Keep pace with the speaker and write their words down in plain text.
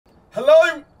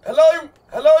Hello? Hello?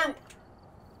 Hello?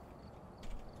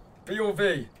 V or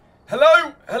V?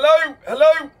 Hello? Hello?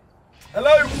 Hello?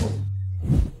 Hello?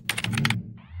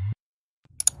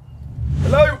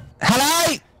 Hello?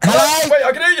 Hello? Hello? Wait,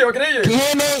 I can hear you, I can hear you. Can you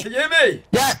hear me? Can you hear me?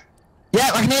 Yeah. Yeah,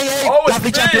 I can hear you. Oh, it's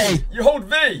Lovely V. jubbly. You hold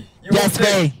V. Yes, V.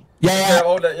 Yeah, Yeah, yeah.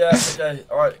 hold it, yeah, okay.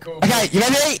 Alright, cool. Okay, you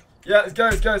ready? Yeah, let's go,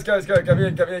 let's go, let's go, let's go. Get me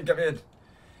in, get me in, get me in.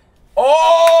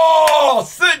 Oh!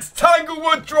 6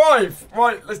 Tanglewood Drive!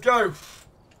 Right, let's go.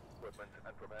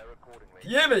 Can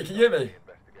you hear me? Can you hear me?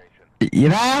 You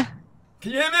there?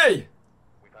 Can you hear me?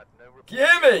 Can you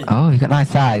hear me? Oh, you got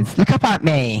nice eyes. Look up at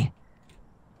me.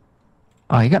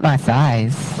 Oh, you got nice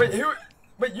eyes. Wait, who?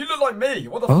 Wait, you look like me.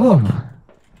 What the Oh. fuck?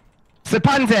 So,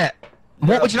 Pundit,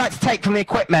 what would you like to take from the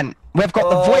equipment? We've got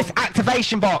the voice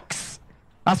activation box.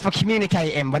 That's for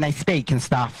communicating when they speak and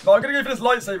stuff. No, I'm gonna go for this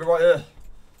lightsaber right here.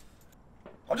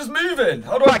 I'm just moving.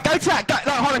 How do I? Right, go to that.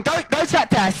 No, hold on. Go to that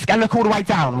desk and look all the way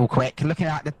down, real quick. Looking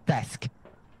at the desk.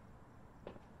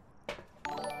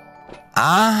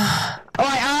 All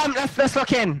right. Let's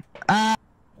look in.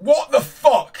 What the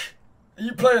fuck? Are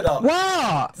you playing that?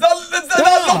 What? Is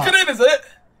that locking in? Is it?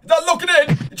 Is that locking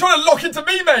in? You're trying to lock into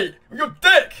me, mate. With your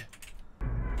dick.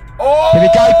 Oh! Here we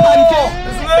go, Pundit.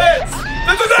 This is it.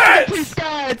 This is it. Please,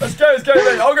 scared. Let's go,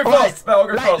 mate. I'll go Right. fast. Mate, I'll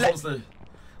go fast, honestly.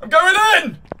 I'm going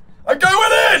in. I'm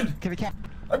going in. Can we get?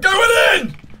 I'm going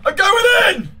in! I'm going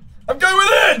in! I'm going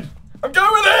in! I'm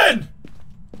going in!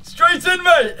 Straight in,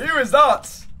 mate! Who is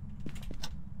that?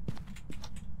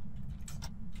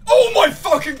 Oh my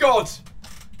fucking god!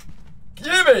 Can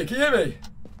you hear me? Can you hear me?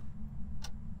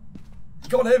 You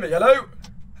can't hear me, hello?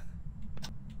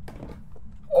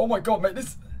 Oh my god, mate,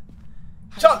 this...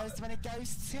 Chat! Is there any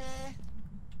ghosts here?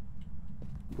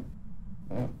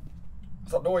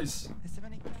 What's that noise? Is there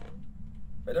any ghosts?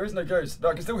 Wait, there is no ghost. No,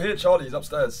 I can still hear Charlie, he's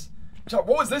upstairs. Chat,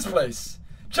 what is this place?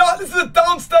 Chat, this is a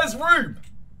downstairs room!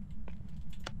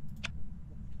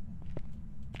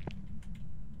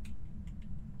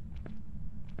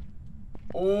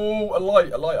 Oh, a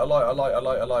light.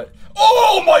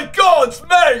 Oh my god,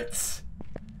 mate!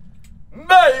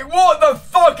 Mate, what the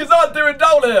fuck is that doing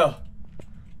down here?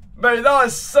 Mate, that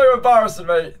is so embarrassing,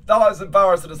 mate. That is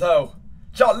embarrassing as hell.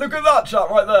 Chat, look at that, chat,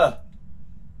 right there.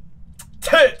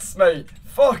 Tits, mate.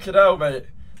 Fucking hell, mate.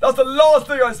 That's the last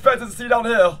thing I expected to see down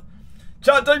here.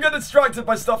 Chat, don't get distracted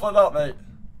by stuff like that, mate.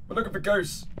 We're looking for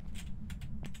ghosts.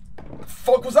 What the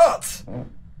fuck was that?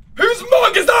 Whose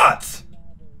mug is that?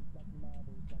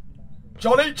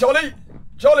 Johnny, don't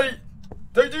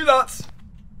do that.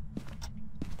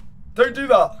 Don't do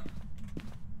that.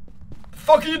 The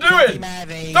fuck are you doing?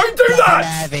 Mary, don't do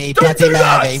that! Mary, don't do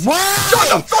that! Why? Shut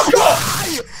the fuck up!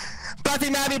 Bloody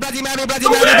Mary,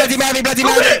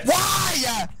 it!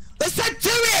 Why? They said do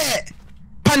it!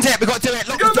 Pundit, we got to do it.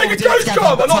 Look, You're gonna make a ghost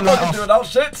come! I'm not fucking doing that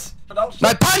shit! No,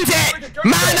 Pundit!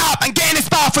 Man up and get in this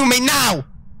bathroom with me now!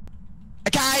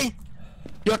 Okay?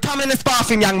 You're coming in this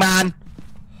bathroom, young man.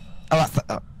 Oh, that's...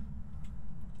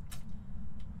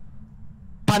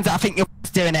 Pundit, I think you're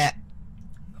doing it.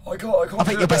 I can't I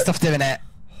think you're best off doing it.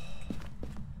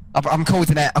 I'm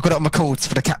recording it. I've got it on records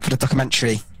for the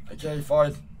documentary. Okay,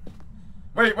 fine.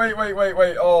 Wait.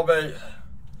 Oh, mate.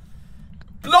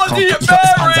 Bloody Mary!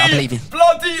 I believe you.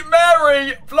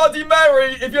 Bloody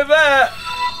Mary! If you're there,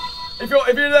 if you're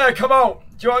there, come out.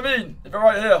 Do you know what I mean? If you're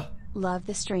right here. Love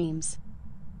the streams.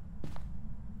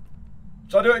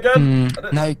 Shall I do it again?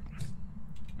 No.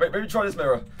 Wait, maybe try this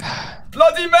mirror.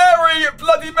 Bloody Mary!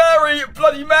 Bloody Mary!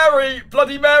 Bloody Mary!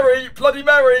 Bloody Mary! Bloody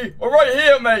Mary! We're right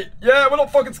here, mate. Yeah, we're not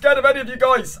fucking scared of any of you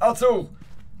guys at all. Do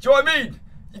you know what I mean?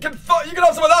 You can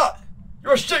have some of that.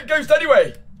 You're a shit ghost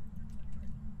anyway.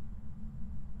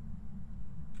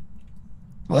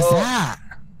 What's that?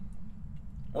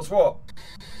 What's what?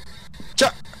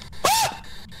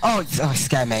 Oh, it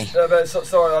scared me. Yeah, mate,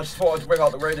 sorry, I just thought I'd whip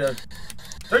out the radio.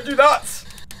 Don't do that!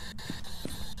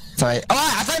 Sorry. Alright,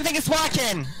 I don't think it's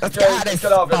working! Let's Okay, get out of this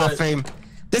get out of it, bathroom. mate.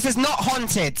 This is not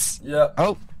haunted! Yeah.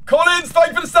 Oh. Collins, thank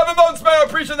you for the 7 months, mate! I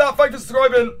appreciate that, thank you for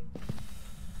subscribing.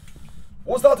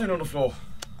 What's that doing on the floor?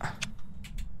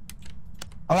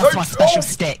 Oh, that's my special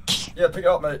stick. Yeah, pick it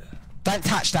up, mate. Don't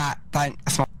touch that. Don't.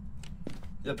 That's my...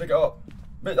 Yeah, pick it up.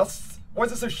 Mate, that's... Why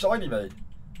is it so shiny, mate?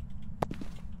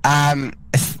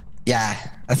 Yeah.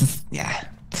 That's just... Yeah.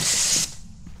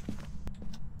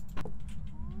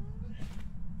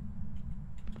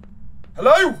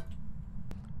 Hello?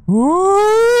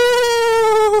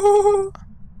 Ooh.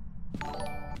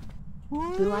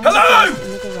 Hello? In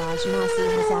the garage, Mossy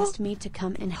has asked me to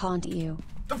come and haunt you.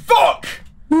 The fuck?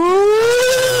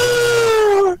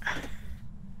 Ooh.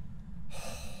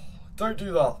 Don't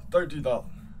do that. Don't do that.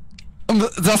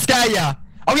 Does that scare ya?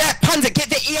 Oh yeah, Pundit, get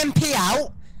the EMP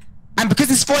out. And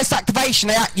because it's voice activation,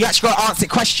 you actually got to answer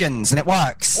questions, and it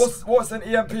works. What's an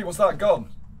EMP? What's that? Gone.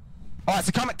 Alright,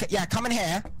 so come in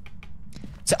here.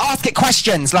 So ask it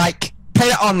questions, like, put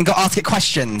it on and go ask it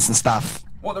questions and stuff.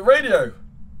 What, the radio?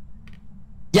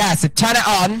 Yeah, so turn it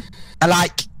on and,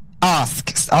 like,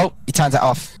 ask. Oh, he turns it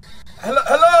off.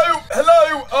 Hello,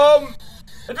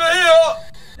 if you're here,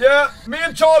 yeah, me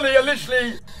and Charlie are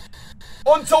literally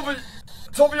on top of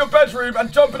your bedroom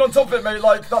and jumping on top of it, mate,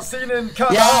 like that scene in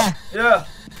Cat. Yeah. Yeah.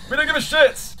 We don't give a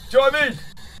shit. Do you know what I mean?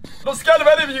 I'm not scared of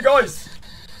any of you guys.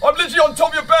 I'm literally on top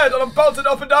of your bed and I'm bouncing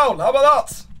up and down. How about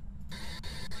that?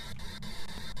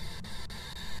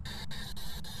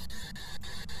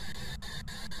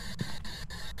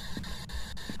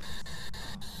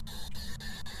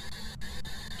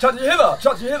 Chat, do you hear that?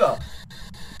 Chat, do you hear that?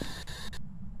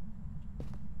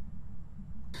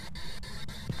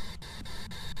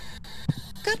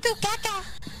 Cuckoo caca!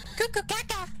 Cuckoo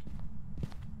caca!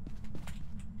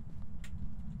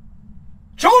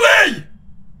 Charlie!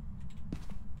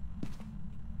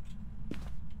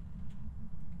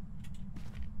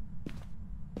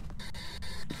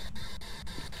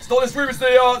 It's not this room, it's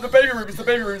the baby room, it's the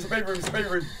baby room, it's the baby room, it's the baby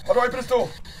room. How do I open this door?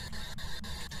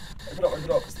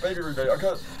 Open up, it's the baby room, mate. I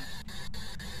can't.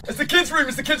 It's the kids' room,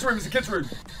 it's the kids' room, it's the kids' room.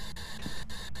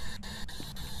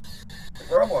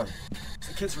 Where am I? It's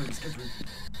the kids' room, it's the kids' room.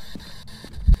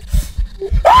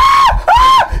 Ah!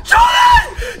 Ah!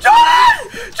 Charlie! Charlie!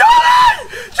 Charlie!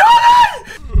 Charlie!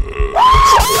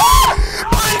 Ah!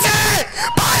 PUNDIT!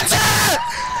 PUNDIT!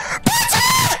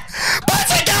 PUNDIT!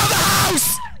 PUNDIT, get out of the house!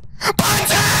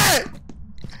 PUNDIT!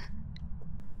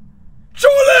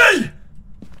 Charlie!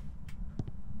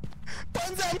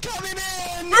 PUNDIT, I'm coming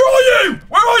in! Where are you?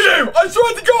 Where are you? I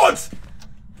swear to God!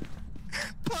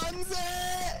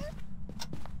 PUNDIT!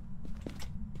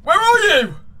 Where are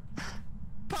you?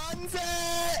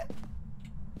 PUNDIT!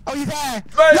 Oh, you there? Mate,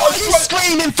 what are you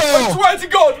screaming for? I swear to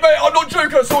God, mate, I'm not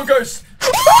joking, I saw a ghost.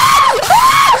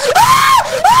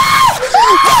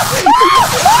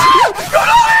 God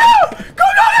on here!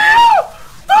 God on here!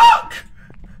 Fuck!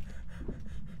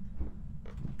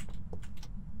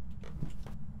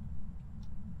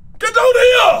 Get down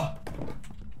here!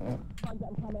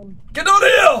 Get down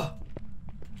here!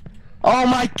 Oh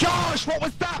my gosh, what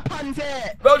was that,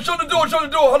 PUNDIT? Man, shut the door, shut the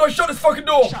door. How do I shut this fucking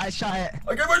door? Shut it, shut it.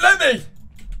 Okay, wait, let me.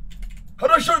 How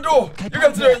do I shut the door? Okay, you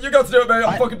got to do it, you got to do it, mate.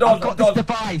 I'm fucking done, I've got I'm this done.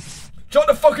 device. Shut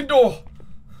the fucking door.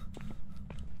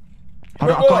 Hold on,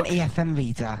 Wait, I've got what? an EFM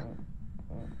reader.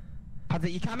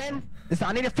 PUNDIT, you coming? Listen,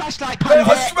 I need a flashlight, Mate, I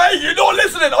PUNDIT. swear, you're not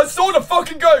listening. I saw the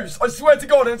fucking ghost. I swear to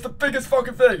God, it's the biggest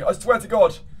fucking thing. I swear to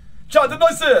God. Chat, didn't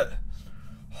I see it?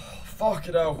 Oh,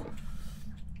 fucking hell.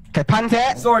 Okay,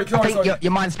 PUNDIT. Sorry, I think sorry.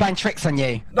 your mind's playing tricks on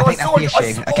you. No, I think I saw that's it. the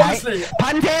issue. I Okay.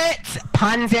 honestly-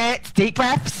 PUNDIT. Deep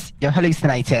breaths. You're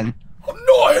hallucinating. I'm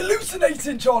not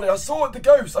hallucinating, Charlie. I saw it, the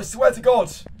ghost. I swear to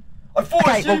God. I thought it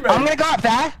Okay, was you, well, mate. I'm gonna go up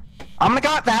there. And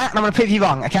I'm gonna prove you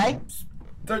wrong. Okay.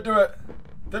 Don't do it.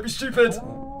 Don't be stupid.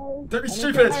 Don't be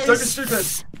stupid. Don't be stupid.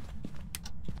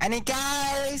 Any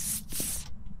ghosts?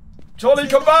 Charlie,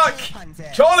 come back.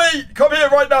 PUNDIT. Charlie, come here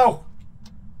right now.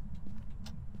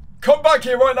 Come back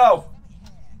here right now.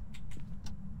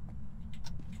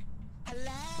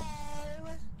 Hello?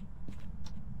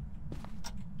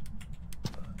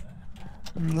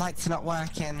 Lights are not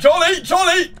working. Charlie,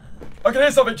 Charlie. I can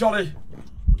hear something, Charlie.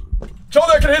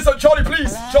 Charlie, I can hear something. Charlie,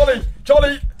 please. Hello?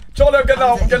 Charlie, I'm getting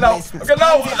out. I'm getting out. I'm getting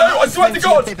out. PUNDIT, No, I swear to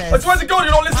God. I swear to God,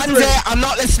 you're not listening to me. PUNDIT, I'm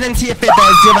not listening to your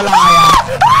fibbers, you're a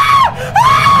liar.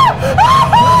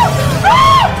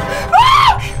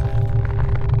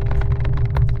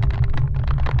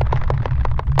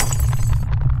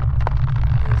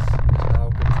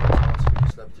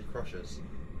 Celebrity crushes.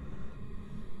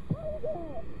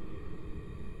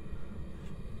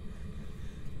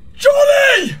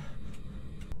 Charlie!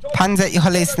 PUNDIT, you're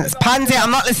hallucinating. PUNDIT,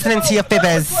 I'm not listening to your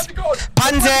fibbers.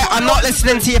 PUNDIT, I'm not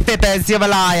listening to your fibbers, you're a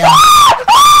liar.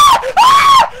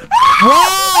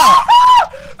 What?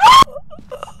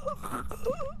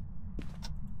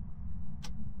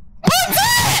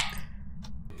 PUNDIT!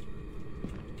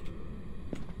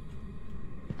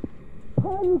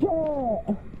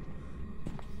 PUNDIT!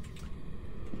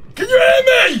 Can you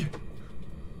hear me?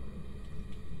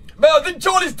 Man, I think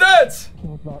Charlie's dead.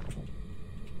 Man,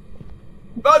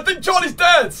 I think Charlie's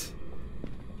dead.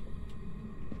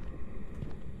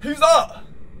 Who's that?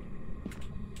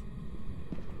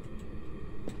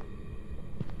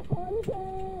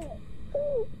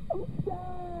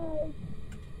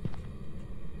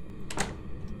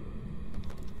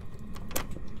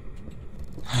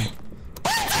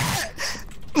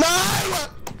 No!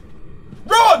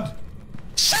 Run!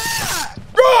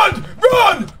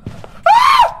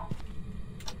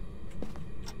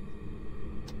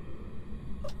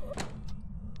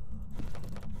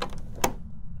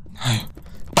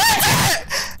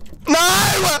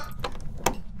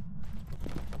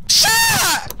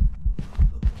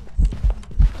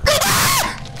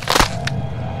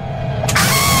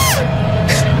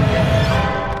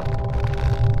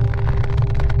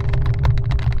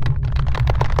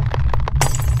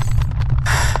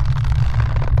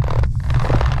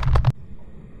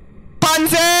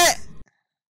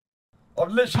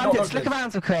 literally not Pundits, looking. look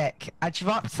around real quick. I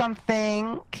dropped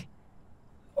something.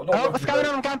 I'm not Oh, what's looking, going mate.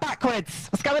 on? I'm going backwards.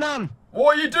 What's going on?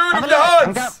 What are you doing Have with a your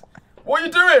look. hands? What are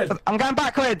you doing? I'm going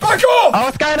backwards. Back off! Oh,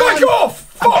 what's going Back on? off!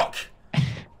 Fuck!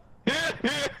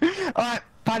 Alright,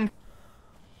 Pund.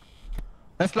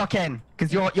 Let's lock in,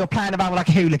 because you're playing about like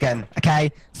a hooligan,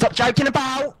 okay? Stop joking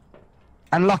about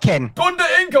and lock in. Bunda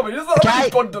incoming. This is not Okay.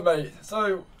 Bunda, mate.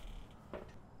 So.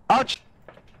 Oh,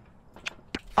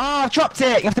 I've dropped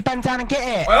it. You have to bend down and get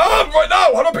it. I am right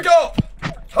now. How do I pick it up?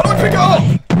 How do I pick it up?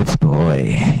 Good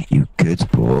boy. You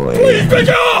good boy. Please pick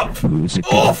it up! Who's a good...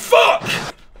 Oh fuck!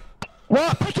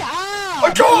 What? Pick it up!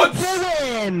 I can't! What are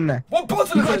you doing? What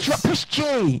button You is gotta this? drop, push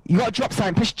G. You gotta drop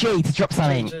something. Push G to drop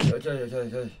something.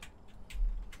 Okay.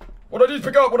 What do I do to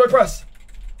pick up? What do I press?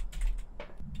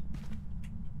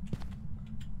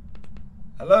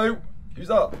 Hello? Who's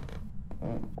that?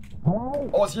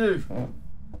 Oh, it's you.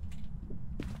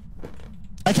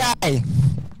 Okay.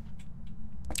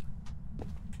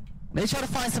 Let's try to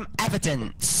find some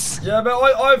evidence. Yeah, but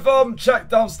I've checked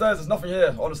downstairs. There's nothing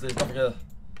here. Honestly, there's nothing here.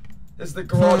 This is the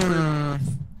garage room.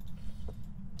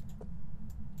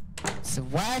 So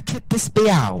where could this be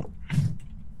out?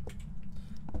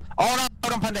 Oh no,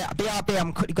 hold on, Pundit. BRB,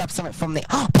 I'm quickly grab something from the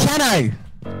piano!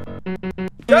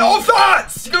 Get off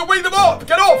that! You're gonna wake them up!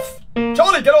 Get off!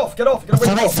 Charlie, get off! Get off! You're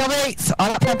gonna wake Sorry, them up! sorry! I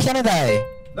like playing piano though!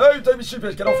 No, don't be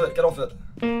stupid. Get off it. Get off it.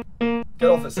 Get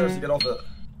off it. Seriously, get off it.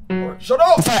 Right, shut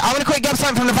up! Sorry, I wanna quickly grab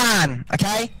something from the van,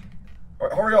 okay?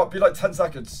 Alright, hurry up. Be like 10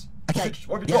 seconds. Okay.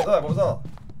 What have you dropped there? What was that?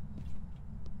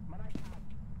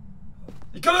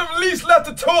 You could have at least left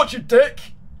a torch, you dick!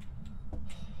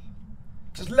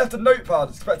 Just left a notepad,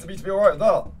 expecting me to be alright with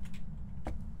that.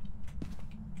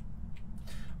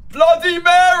 Bloody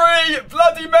Mary!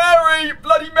 Bloody Mary!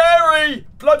 Bloody Mary!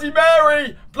 Bloody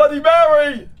Mary! Bloody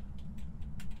Mary!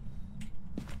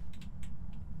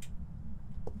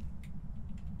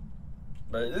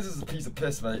 Mate, this is a piece of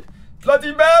piss, mate.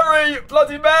 Bloody Mary!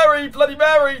 Bloody Mary! Bloody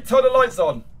Mary! Turn the lights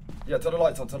on. Yeah, turn the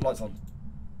lights on, turn the lights on.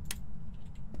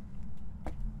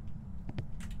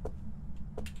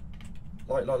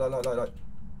 Light.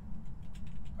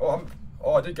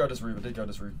 Oh, I did go to this room.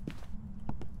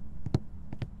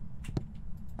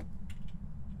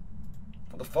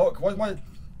 What the fuck? Why is my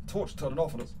torch turning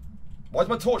off on us? Why is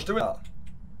my torch doing that?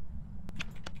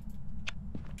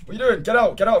 What are you doing? Get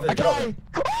out of here. Get out of here.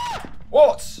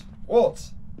 What?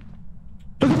 What?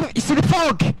 Look, you see the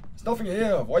fog? There's nothing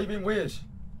here. Why are you being weird?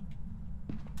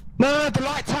 No, the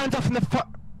light turned off in the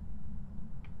fog.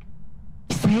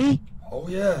 See? Oh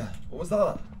yeah. What was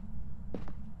that?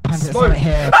 Pundit's Smoke. not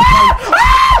here.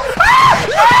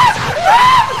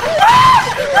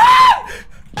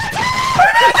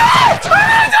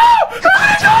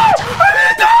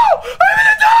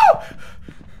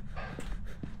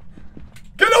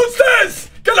 Get downstairs!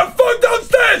 Get the fuck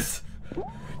downstairs!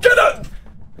 Get out!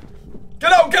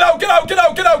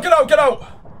 Get out!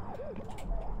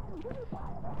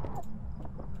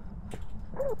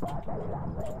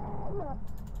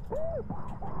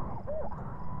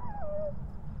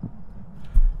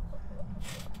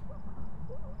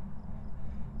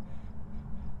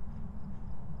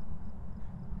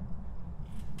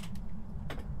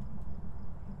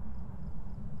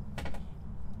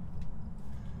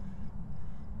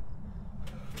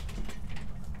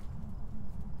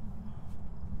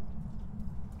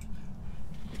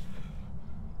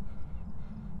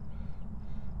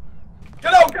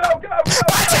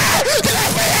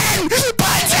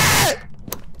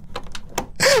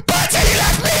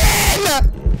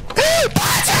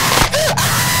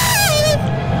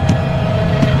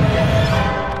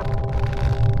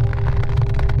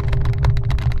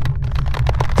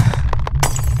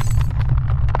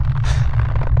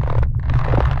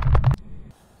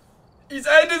 He's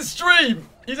ending stream!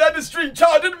 He's ending stream! Chat,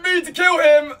 I didn't mean to kill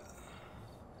him!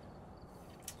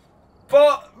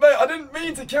 But, mate, I didn't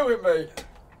mean to kill him, mate.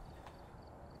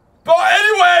 But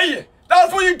anyway!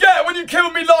 That's what you get when you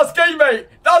killed me last game, mate!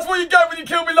 That's what you get when you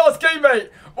killed me last game, mate!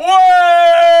 Way!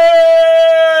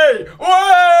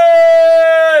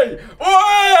 Way!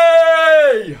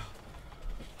 Way!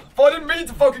 But I didn't mean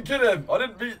to fucking kill him. I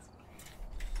didn't mean...